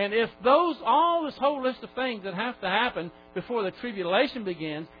 And if all this whole list of things that have to happen before the tribulation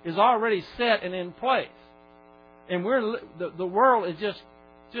begins is already set and in place, and the world is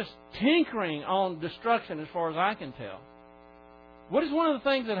just tinkering on destruction as far as I can tell, what is one of the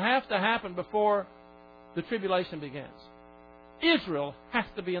things that have to happen before the tribulation begins? Israel has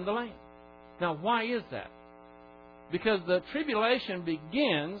to be in the land. Now, why is that? Because the tribulation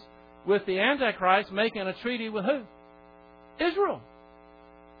begins with the Antichrist making a treaty with who? Israel.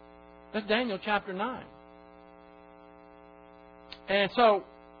 That's Daniel chapter 9. And so,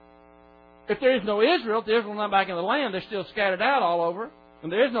 if there is no Israel, if Israel is not back in the land, they're still scattered out all over,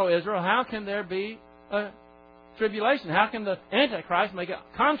 and there is no Israel, how can there be a tribulation? How can the Antichrist make a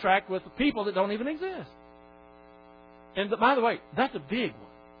contract with people that don't even exist? And by the way, that's a big one.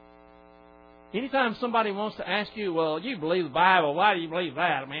 Anytime somebody wants to ask you, well, you believe the Bible, why do you believe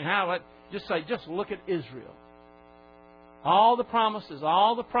that? I mean, just say, just look at Israel. All the promises,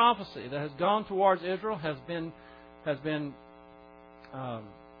 all the prophecy that has gone towards Israel has been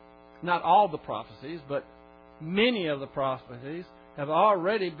not all the prophecies, but many of the prophecies have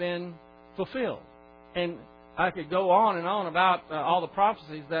already been fulfilled. And I could go on and on about all the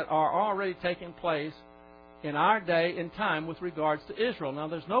prophecies that are already taking place in our day and time with regards to Israel. Now,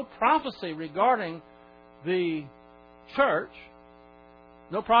 there's no prophecy regarding the church,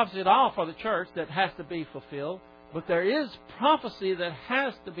 no prophecy at all for the church that has to be fulfilled, but there is prophecy that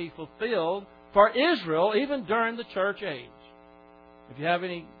has to be fulfilled for Israel even during the church age. If you have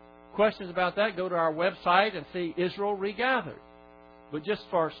any questions about that, go to our website and see Israel Regathered. But just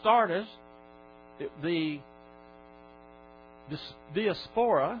for starters, the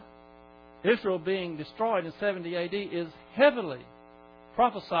diaspora, Israel being destroyed in 70 AD, is heavily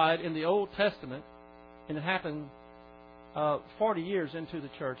prophesied in the Old Testament, and it happened 40 years into the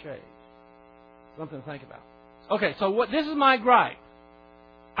church age. Something to think about. Okay, so this is my gripe.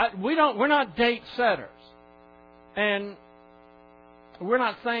 We're not date setters, and we're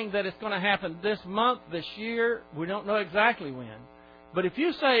not saying that it's going to happen this month, this year. We don't know exactly when. But if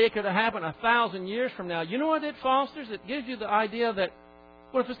you say it could have happened 1,000 years from now, you know what it fosters? It gives you the idea that,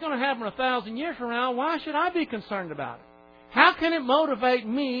 well, if it's going to happen 1,000 years from now, why should I be concerned about it? How can it motivate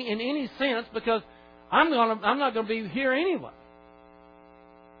me in any sense? Because I'm not going to be here anyway.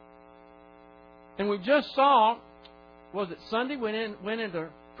 And we just saw, was it Sunday? Went into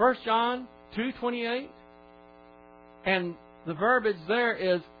 1 John 2:28, and the verbiage there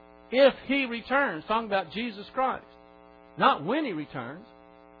is, if He returns, talking about Jesus Christ, not when He returns.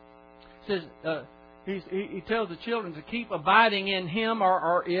 It says He tells the children to keep abiding in Him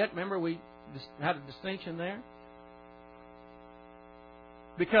or it. Remember, we had a distinction there.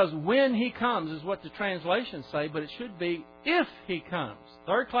 Because when He comes is what the translations say, but it should be if He comes.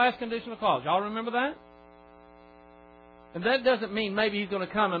 Third class conditional clause. Y'all remember that? And that doesn't mean maybe He's going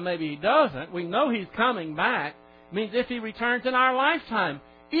to come and maybe He doesn't. We know He's coming back. It means if He returns in our lifetime.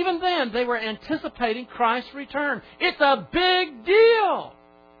 Even then, they were anticipating Christ's return. It's a big deal.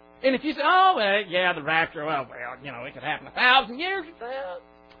 And if you say, oh, well, yeah, the rapture, well, it could happen 1,000 years from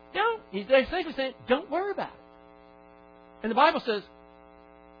now. They simply say, don't worry about it. And the Bible says,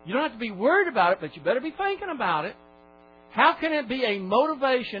 you don't have to be worried about it, but you better be thinking about it. How can it be a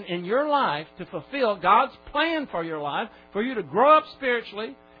motivation in your life to fulfill God's plan for your life, for you to grow up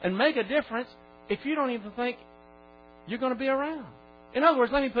spiritually and make a difference if you don't even think you're going to be around? In other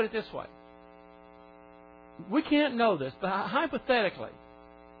words, let me put it this way. We can't know this, but hypothetically,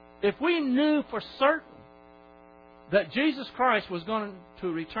 if we knew for certain that Jesus Christ was going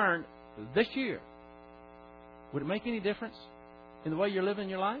to return this year, would it make any difference in the way you're living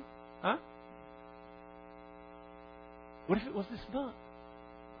your life? Huh? What if it was this month?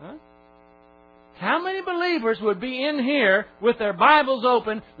 Huh? How many believers would be in here with their Bibles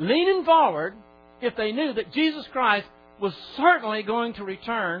open, leaning forward, if they knew that Jesus Christ was certainly going to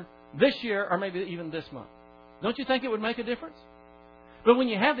return this year or maybe even this month? Don't you think it would make a difference? But when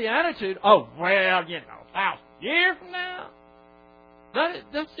you have the attitude, 1,000 years from now,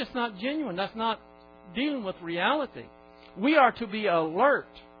 that's just not genuine. That's not dealing with reality. We are to be alert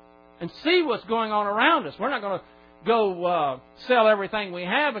and see what's going on around us. We're not going to go sell everything we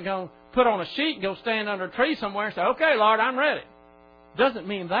have and go put on a sheet and go stand under a tree somewhere and say, okay, Lord, I'm ready. Doesn't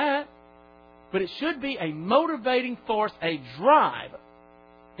mean that. But it should be a motivating force, a drive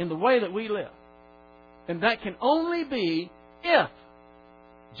in the way that we live. And that can only be if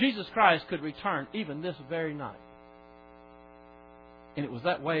Jesus Christ could return even this very night. And it was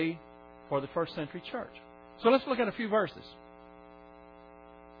that way for the first century church. So let's look at a few verses.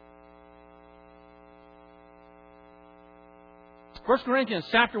 1 Corinthians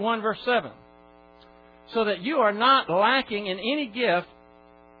chapter 1, verse 7. so that you are not lacking in any gift,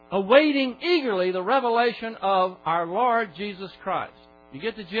 awaiting eagerly the revelation of our Lord Jesus Christ. You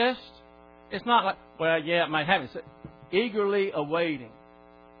get the gist? It's not like, well, yeah, it might happen. It's eagerly awaiting.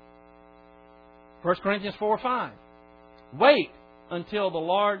 1 Corinthians 4:5. Wait until the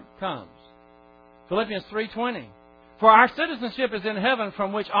Lord comes. Philippians 3:20. For our citizenship is in heaven,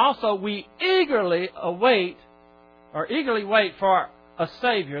 from which also we eagerly wait for a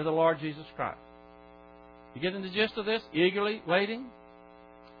Savior, the Lord Jesus Christ. You getting the gist of this? Eagerly waiting?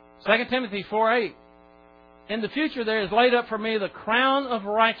 2 Timothy 4:8. In the future there is laid up for me the crown of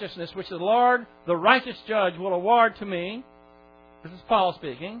righteousness, which the Lord, the righteous judge, will award to me. This is Paul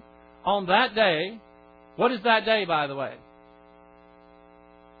speaking. On that day. What is that day, by the way?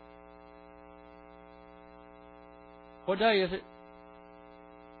 What day is it?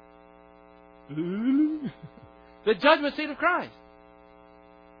 The judgment seat of Christ.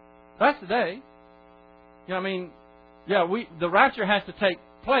 That's the day. You know, I mean, yeah, the rapture has to take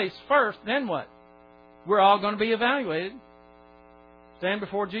place first, then what? We're all going to be evaluated. Stand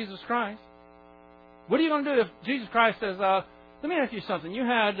before Jesus Christ. What are you going to do if Jesus Christ says, let me ask you something. You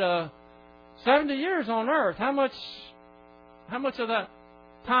had 70 years on earth. How much of that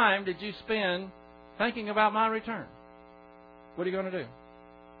time did you spend thinking about my return? What are you going to do?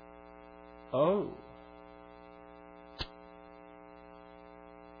 Oh.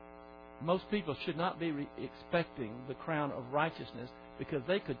 Most people should not be expecting the crown of righteousness because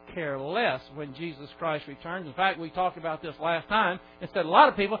they could care less when Jesus Christ returns. In fact, we talked about this last time and said a lot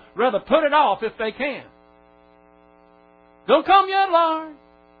of people rather put it off if they can. Don't come yet, Lord.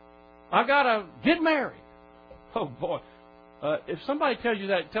 I've got to get married. Oh, boy. If somebody tells you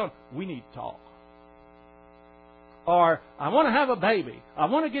that, tell them, we need to talk. Or, I want to have a baby. I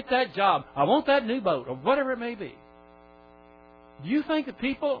want to get that job. I want that new boat. Or whatever it may be. Do you think that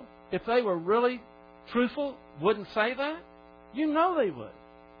people, if they were really truthful, wouldn't say that? You know they would.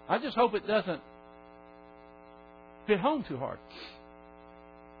 I just hope it doesn't hit home too hard.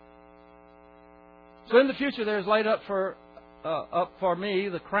 So in the future there is laid up for me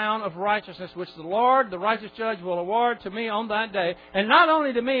the crown of righteousness, which the Lord, the righteous judge, will award to me on that day. And not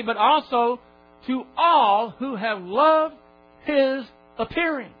only to me, but also to all who have loved His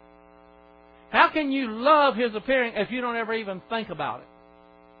appearing. How can you love His appearing if you don't ever even think about it?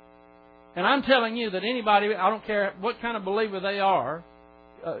 And I'm telling you that anybody, I don't care what kind of believer they are,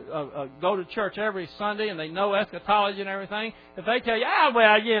 go to church every Sunday and they know eschatology and everything, if they tell you,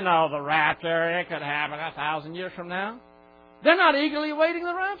 the rapture, it could happen 1,000 years from now, they're not eagerly awaiting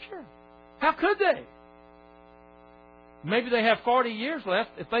the rapture. How could they? Maybe they have 40 years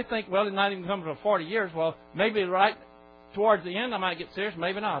left. If they think, well, they're not even coming for 40 years, well, maybe right towards the end I might get serious.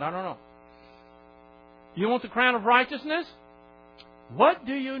 Maybe not. I don't know. You want the crown of righteousness? What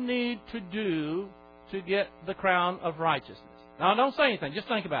do you need to do to get the crown of righteousness? Now, don't say anything. Just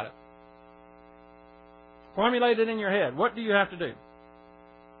think about it. Formulate it in your head. What do you have to do?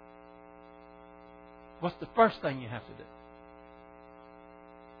 What's the first thing you have to do?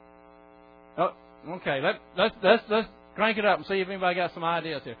 Oh, okay. Let's crank it up and see if anybody got some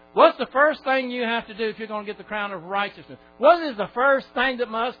ideas here. What's the first thing you have to do if you're going to get the crown of righteousness? What is the first thing that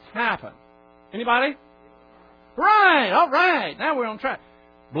must happen? Anybody? Right. All right. Now we're on track.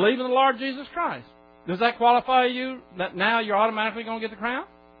 Believe in the Lord Jesus Christ. Does that qualify you that now you're automatically going to get the crown?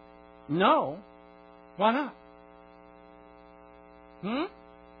 No. Why not?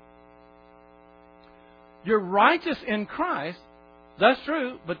 You're righteous in Christ. That's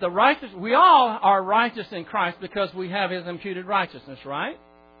true. But we all are righteous in Christ because we have His imputed righteousness, right?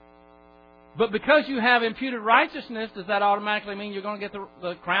 But because you have imputed righteousness, does that automatically mean you're going to get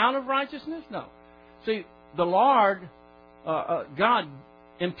the crown of righteousness? No. See, the Lord, God,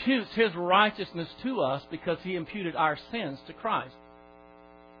 imputes His righteousness to us because He imputed our sins to Christ.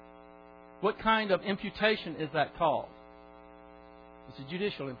 What kind of imputation is that called? It's a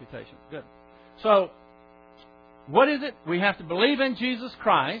judicial imputation. Good. So, what is it? We have to believe in Jesus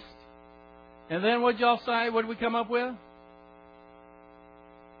Christ. And then what did y'all say? What did we come up with?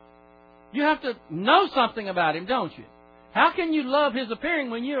 You have to know something about Him, don't you? How can you love His appearing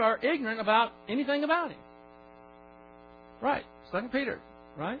when you are ignorant about anything about Him? Right. 2 Peter,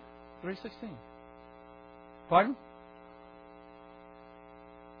 right? 3:16. Pardon?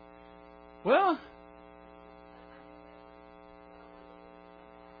 Well,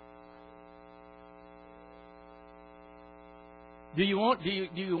 do you want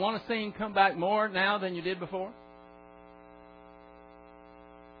to see Him come back more now than you did before?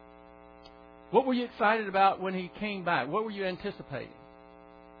 What were you excited about when He came back? What were you anticipating?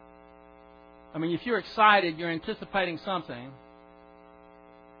 I mean, if you're excited, you're anticipating something.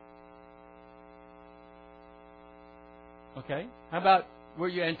 Okay. How about, were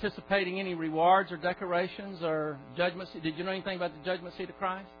you anticipating any rewards or decorations or judgment? Did you know anything about the judgment seat of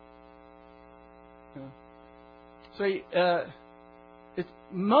Christ? See,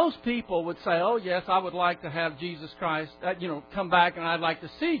 most people would say, "Oh yes, I would like to have Jesus Christ, come back, and I'd like to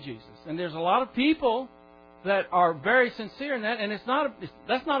see Jesus." And there's a lot of people that are very sincere in that, and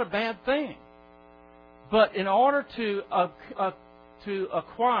that's not a bad thing. But in order to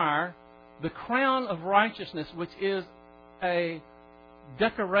acquire the crown of righteousness, which is a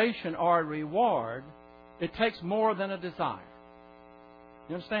decoration or a reward, it takes more than a desire.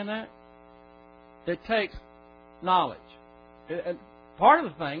 You understand that? It takes knowledge. Part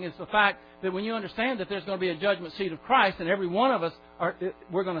of the thing is the fact that when you understand that there's going to be a judgment seat of Christ, and every one of us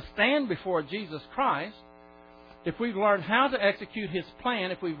we're going to stand before Jesus Christ, if we've learned how to execute His plan,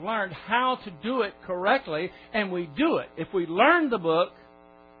 if we've learned how to do it correctly, and we do it, if we learn the book,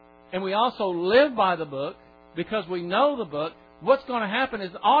 and we also live by the book, because we know the book, what's going to happen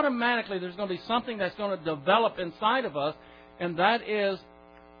is automatically there's going to be something that's going to develop inside of us, and that is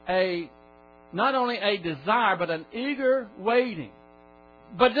not only a desire, but an eager waiting.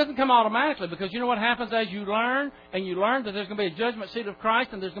 But it doesn't come automatically, because you know what happens as you learn, and you learn that there's going to be a judgment seat of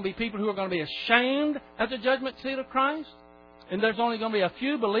Christ, and there's going to be people who are going to be ashamed at the judgment seat of Christ, and there's only going to be a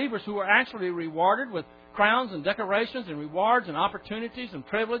few believers who are actually rewarded with crowns and decorations and rewards and opportunities and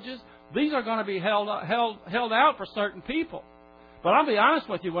privileges. These are going to be held out for certain people. But I'll be honest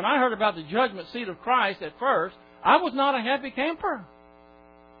with you, when I heard about the judgment seat of Christ at first, I was not a happy camper,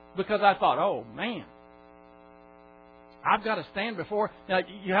 because I thought, oh man, I've got to stand before... Now,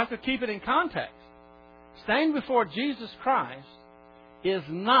 you have to keep it in context. Standing before Jesus Christ does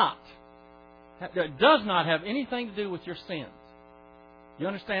not have anything to do with your sins. You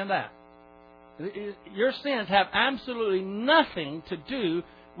understand that? Your sins have absolutely nothing to do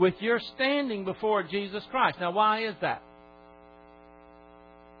with your standing before Jesus Christ. Now, why is that?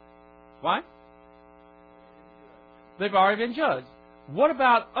 Why? They've already been judged. What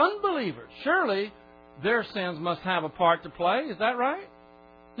about unbelievers? Surely their sins must have a part to play. Is that right?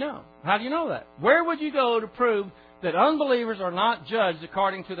 No. How do you know that? Where would you go to prove that unbelievers are not judged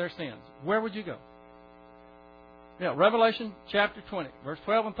according to their sins? Where would you go? Yeah, Revelation chapter 20, verse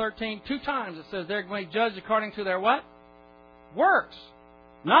 12 and 13. 2 times it says they're going to be judged according to their what? Works.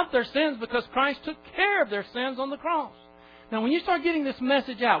 Not their sins, because Christ took care of their sins on the cross. Now, when you start getting this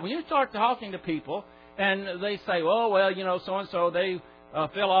message out, when you start talking to people, and they say, oh, well, so-and-so, they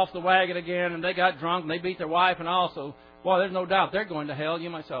fell off the wagon again, and they got drunk, and they beat their wife, and also, well, there's no doubt they're going to hell. You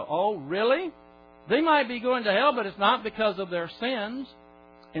might say, oh, really? They might be going to hell, but it's not because of their sins.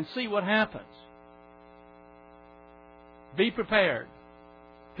 And see what happens. Be prepared,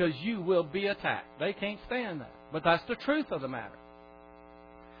 because you will be attacked. They can't stand that. But that's the truth of the matter.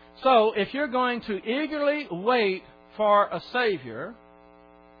 So, if you're going to eagerly wait for a Savior,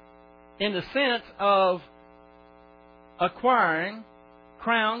 in the sense of acquiring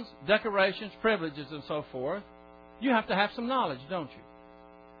crowns, decorations, privileges, and so forth, you have to have some knowledge, don't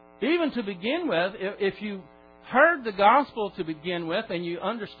you? Even to begin with, if you heard the gospel to begin with, and you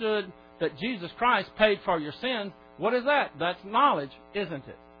understood that Jesus Christ paid for your sins, what is that? That's knowledge, isn't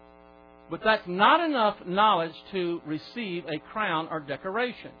it? But that's not enough knowledge to receive a crown or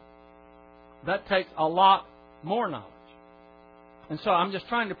decoration. That takes a lot more knowledge. And so I'm just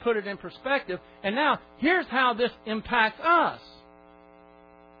trying to put it in perspective. And now, here's how this impacts us.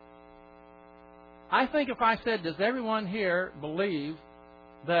 I think if I said, does everyone here believe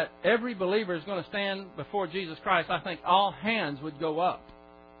that every believer is going to stand before Jesus Christ, I think all hands would go up.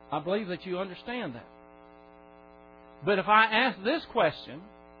 I believe that you understand that. But if I ask this question,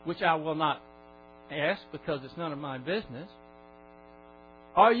 which I will not ask because it's none of my business,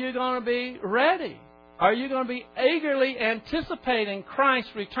 are you going to be ready? Are you going to be eagerly anticipating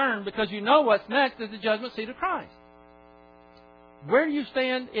Christ's return because you know what's next is the judgment seat of Christ? Where do you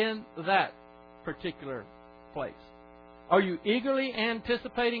stand in that particular place? Are you eagerly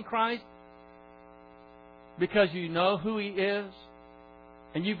anticipating Christ because you know who He is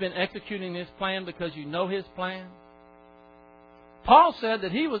and you've been executing His plan because you know His plan? Paul said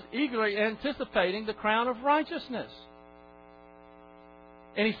that he was eagerly anticipating the crown of righteousness.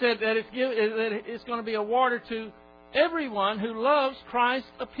 And he said that it's going to be awarded to everyone who loves Christ's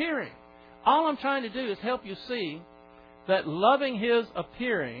appearing. All I'm trying to do is help you see that loving His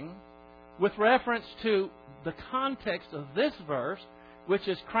appearing, with reference to the context of this verse, which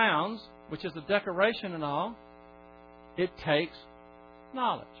is crowns, which is a decoration and all, it takes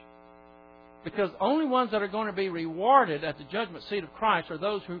knowledge. Because only ones that are going to be rewarded at the judgment seat of Christ are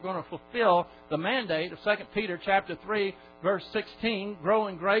those who are going to fulfill the mandate of 2 Peter chapter 3, verse 16, grow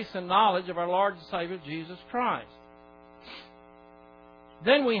in grace and knowledge of our Lord and Savior, Jesus Christ.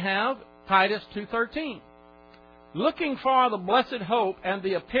 Then we have Titus 2:13. Looking for the blessed hope and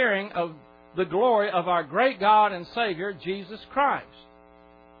the appearing of the glory of our great God and Savior, Jesus Christ.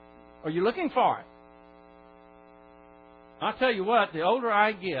 Are you looking for it? I'll tell you what, the older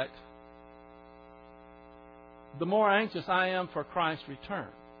I get, the more anxious I am for Christ's return.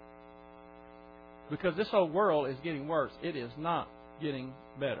 Because this whole world is getting worse. It is not getting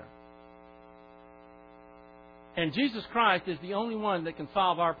better. And Jesus Christ is the only one that can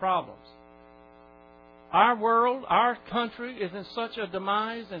solve our problems. Our world, our country is in such a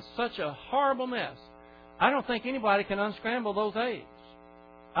demise and such a horrible mess. I don't think anybody can unscramble those eggs.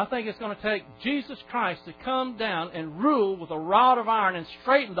 I think it's going to take Jesus Christ to come down and rule with a rod of iron and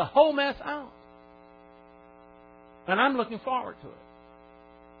straighten the whole mess out. And I'm looking forward to it.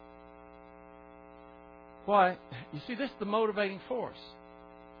 Why? You see, this is the motivating force.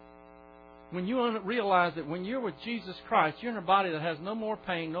 When you realize that when you're with Jesus Christ, you're in a body that has no more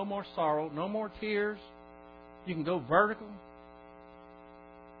pain, no more sorrow, no more tears. You can go vertical.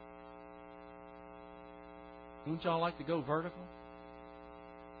 Wouldn't y'all like to go vertical?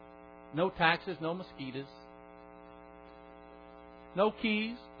 No taxes, no mosquitoes. No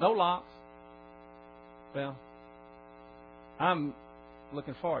keys, no locks. Well, I'm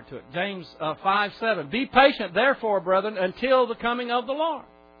looking forward to it. James 5:7. Be patient, therefore, brethren, until the coming of the Lord.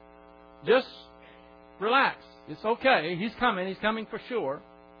 Just relax. It's okay. He's coming. He's coming for sure.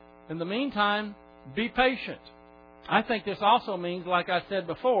 In the meantime, be patient. I think this also means, like I said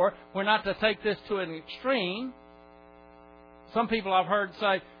before, we're not to take this to an extreme. Some people I've heard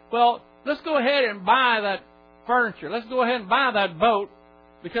say, well, let's go ahead and buy that furniture. Let's go ahead and buy that boat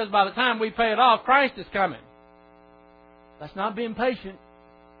because by the time we pay it off, Christ is coming. That's not being patient.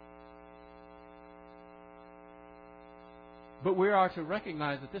 But we are to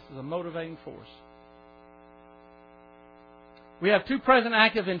recognize that this is a motivating force. We have two present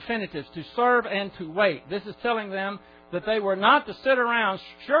active infinitives, to serve and to wait. This is telling them that they were not to sit around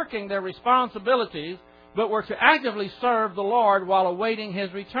shirking their responsibilities, but were to actively serve the Lord while awaiting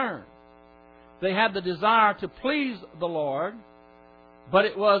His return. They had the desire to please the Lord, but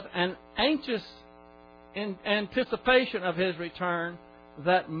it was an anxious anticipation of His return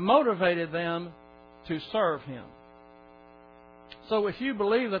that motivated them to serve Him. So if you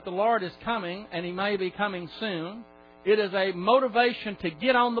believe that the Lord is coming, and He may be coming soon, it is a motivation to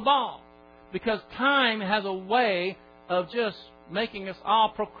get on the ball. Because time has a way of just making us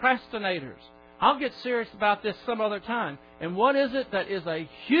all procrastinators. I'll get serious about this some other time. And what is it that is a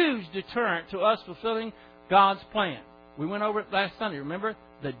huge deterrent to us fulfilling God's plan? We went over it last Sunday. Remember?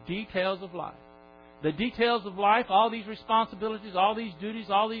 The details of life. The details of life, all these responsibilities, all these duties,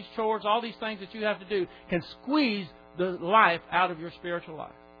 all these chores, all these things that you have to do can squeeze the life out of your spiritual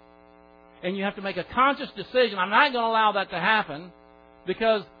life. And you have to make a conscious decision. I'm not going to allow that to happen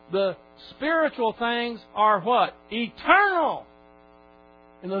because the spiritual things are what? Eternal.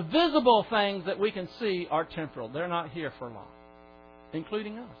 And the visible things that we can see are temporal. They're not here for long,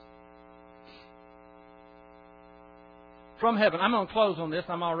 including us. From heaven. I'm going to close on this.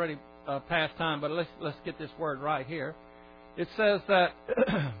 I'm already past time, but let's get this word right here. It says that,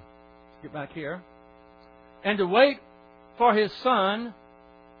 get back here, and to wait for His Son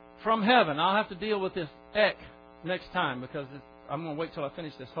from heaven. I'll have to deal with this ek next time because I'm going to wait till I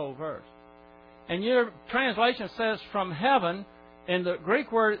finish this whole verse. And your translation says from heaven, and the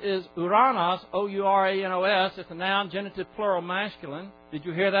Greek word is uranos, O-U-R-A-N-O-S. It's a noun, genitive, plural, masculine. Did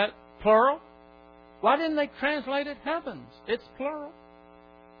you hear that? Plural? Why didn't they translate it heavens? It's plural.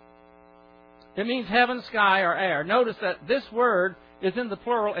 It means heaven, sky, or air. Notice that this word is in the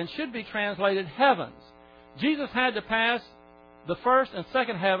plural and should be translated heavens. Jesus had to pass the first and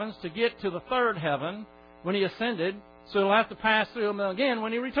second heavens to get to the third heaven when He ascended, so He'll have to pass through them again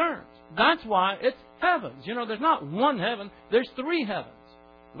when He returns. That's why it's heavens. You know, there's not one heaven, there's three heavens.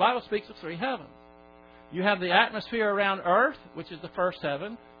 The Bible speaks of three heavens. You have the atmosphere around earth, which is the first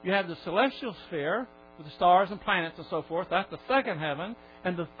heaven. You have the celestial sphere with the stars and planets and so forth. That's the second heaven.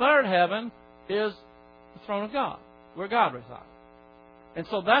 And the third heaven is the throne of God, where God resides. And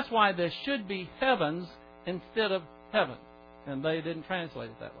so that's why there should be heavens instead of heaven. And they didn't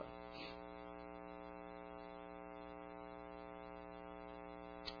translate it that way.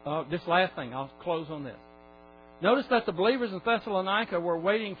 This last thing, I'll close on this. Notice that the believers in Thessalonica were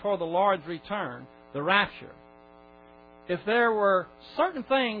waiting for the Lord's return, the rapture. If there were certain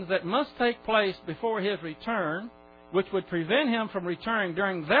things that must take place before His return, which would prevent Him from returning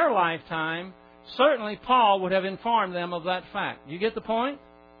during their lifetime, certainly Paul would have informed them of that fact. You get the point?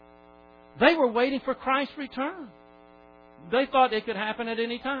 They were waiting for Christ's return. They thought it could happen at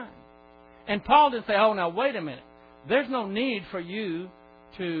any time. And Paul didn't say, oh, now wait a minute. There's no need for you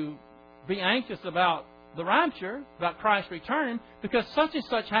to be anxious about the rapture, about Christ returning, because such and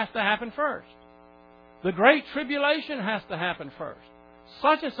such has to happen first. The great tribulation has to happen first.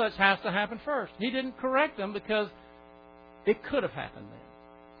 Such and such has to happen first. He didn't correct them because it could have happened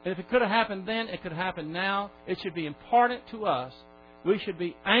then. If it could have happened then, it could happen now. It should be important to us. We should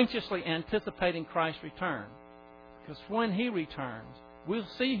be anxiously anticipating Christ's return. Because when He returns, we'll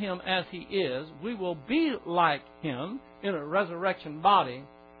see Him as He is. We will be like Him in a resurrection body.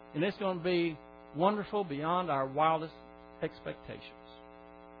 And it's going to be wonderful beyond our wildest expectations.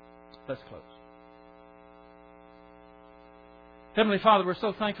 Let's close. Heavenly Father, we're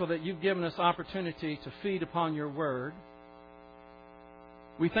so thankful that You've given us opportunity to feed upon Your Word.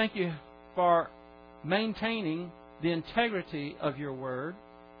 We thank You for maintaining the integrity of Your Word.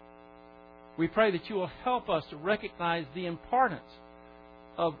 We pray that You will help us to recognize the importance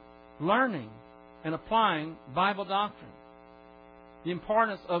of learning and applying Bible doctrine, the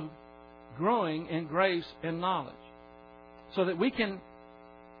importance of growing in grace and knowledge, so that we can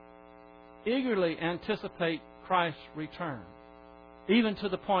eagerly anticipate Christ's return, even to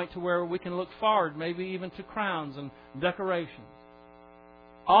the point to where we can look forward, maybe even to crowns and decorations.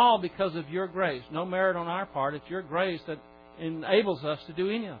 All because of Your grace. No merit on our part. It's Your grace that enables us to do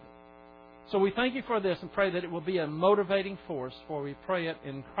any of it. So we thank You for this and pray that it will be a motivating force, for we pray it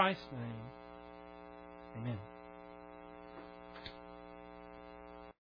in Christ's name. Amen.